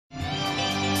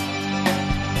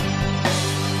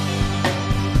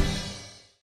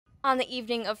On the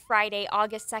evening of Friday,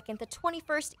 August 2nd, the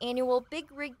 21st annual Big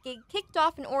Rig Gig kicked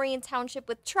off in Orion Township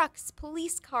with trucks,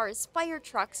 police cars, fire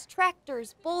trucks,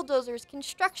 tractors, bulldozers,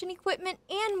 construction equipment,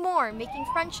 and more, making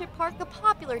Friendship Park a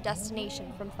popular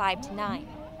destination from 5 to 9.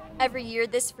 Every year,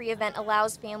 this free event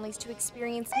allows families to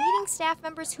experience meeting staff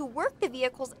members who work the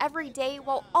vehicles every day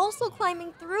while also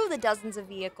climbing through the dozens of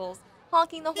vehicles,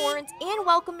 honking the horns, and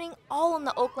welcoming all in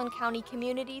the Oakland County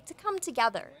community to come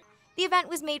together. The event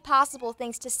was made possible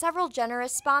thanks to several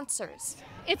generous sponsors.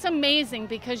 It's amazing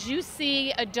because you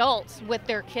see adults with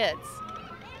their kids.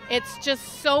 It's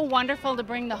just so wonderful to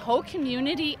bring the whole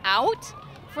community out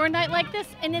for a night like this,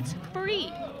 and it's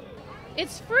free.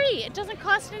 It's free. It doesn't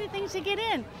cost anything to get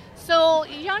in. So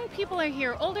young people are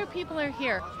here, older people are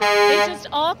here. They just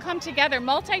all come together,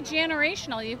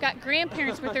 multi-generational. You've got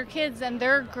grandparents with their kids and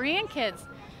their grandkids.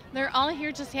 They're all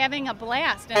here just having a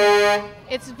blast, and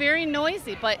it's very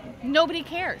noisy, but nobody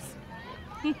cares.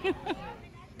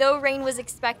 Though rain was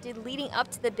expected leading up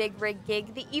to the Big Rig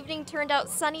Gig, the evening turned out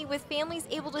sunny with families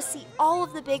able to see all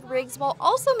of the big rigs while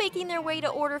also making their way to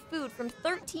order food from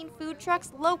 13 food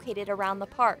trucks located around the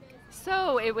park.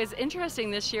 So it was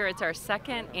interesting this year. It's our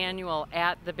second annual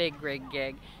at the Big Rig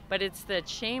Gig, but it's the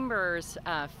Chamber's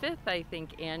fifth, I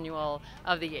think, annual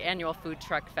of the annual food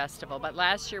truck festival. But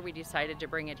last year we decided to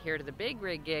bring it here to the Big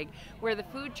Rig Gig, where the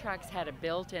food trucks had a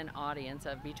built-in audience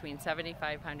of between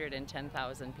 7,500 and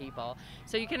 10,000 people.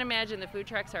 So you can imagine the food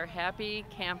trucks are happy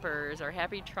campers or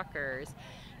happy truckers.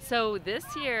 So this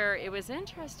year it was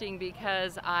interesting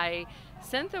because I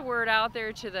sent the word out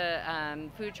there to the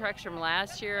food trucks from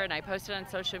last year, and I posted on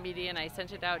social media, and I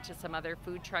sent it out to some other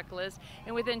food truck lists,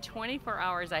 and within 24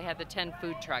 hours I had the 10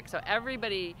 food trucks. So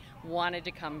everybody wanted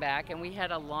to come back, and we had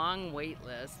a long wait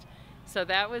list. So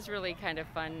that was really kind of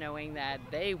fun knowing that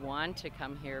they want to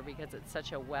come here because it's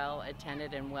such a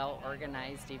well-attended and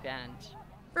well-organized event.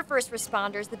 For first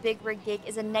responders, the Big Rig Gig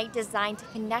is a night designed to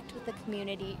connect with the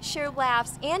community, share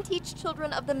laughs, and teach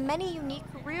children of the many unique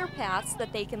career paths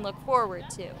that they can look forward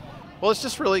to. Well, it's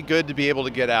just really good to be able to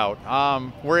get out.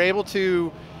 We're able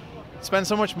to spend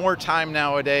so much more time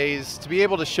nowadays to be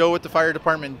able to show what the fire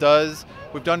department does.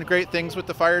 We've done great things with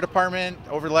the fire department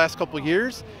over the last couple of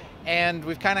years, and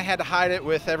we've kind of had to hide it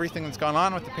with everything that's gone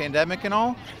on with the pandemic and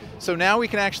all. So now we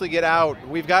can actually get out.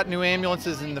 We've got new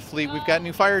ambulances in the fleet, we've got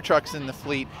new fire trucks in the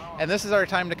fleet, and this is our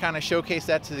time to kind of showcase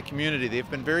that to the community. They've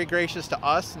been very gracious to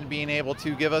us in being able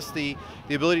to give us the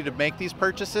ability to make these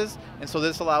purchases, and so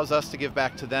this allows us to give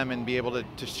back to them and be able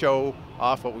to show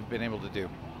off what we've been able to do.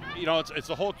 You know, it's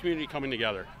the whole community coming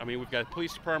together. I mean, we've got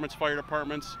police departments, fire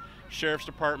departments, sheriff's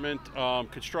department,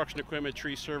 construction equipment,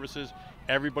 tree services.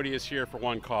 Everybody is here for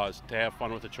one cause, to have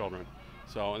fun with the children.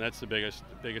 So, and that's the biggest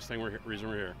reason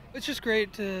we're here. It's just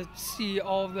great to see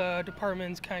all of the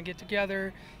departments kind of get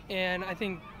together, and I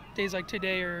think days like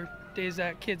today are days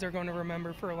that kids are going to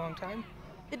remember for a long time.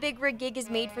 The Big Rig Gig is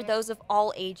made for those of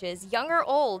all ages, young or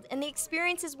old, and the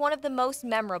experience is one of the most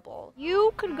memorable.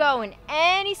 You could go in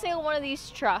any single one of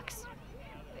these trucks.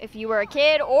 If you were a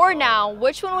kid or now,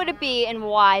 which one would it be and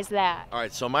why is that? All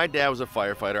right, so my dad was a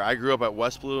firefighter. I grew up at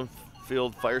West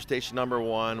Bloomfield Fire Station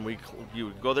 #1. You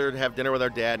would go there to have dinner with our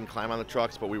dad and climb on the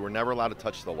trucks, but we were never allowed to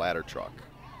touch the ladder truck.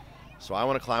 So I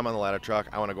want to climb on the ladder truck.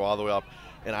 I want to go all the way up.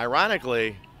 And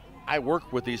ironically, I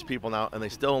work with these people now, and they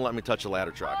still don't let me touch the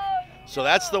ladder truck. So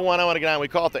that's the one I want to get on. We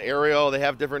call it the Aerial. They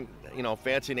have different,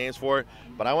 fancy names for it.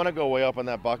 But I want to go way up on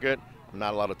that bucket. I'm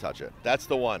not allowed to touch it. That's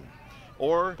the one.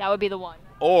 Or that would be the one.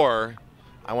 Or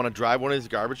I want to drive one of these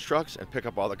garbage trucks and pick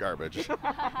up all the garbage.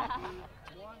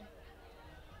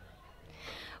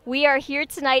 We are here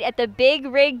tonight at the Big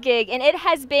Rig Gig, and it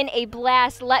has been a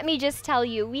blast. Let me just tell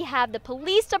you, we have the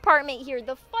police department here,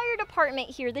 the fire department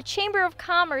here, the Chamber of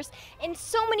Commerce, and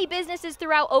so many businesses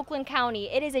throughout Oakland County.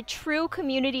 It is a true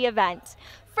community event.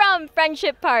 From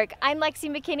Friendship Park, I'm Lexi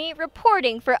McKinney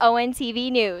reporting for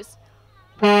ONTV News.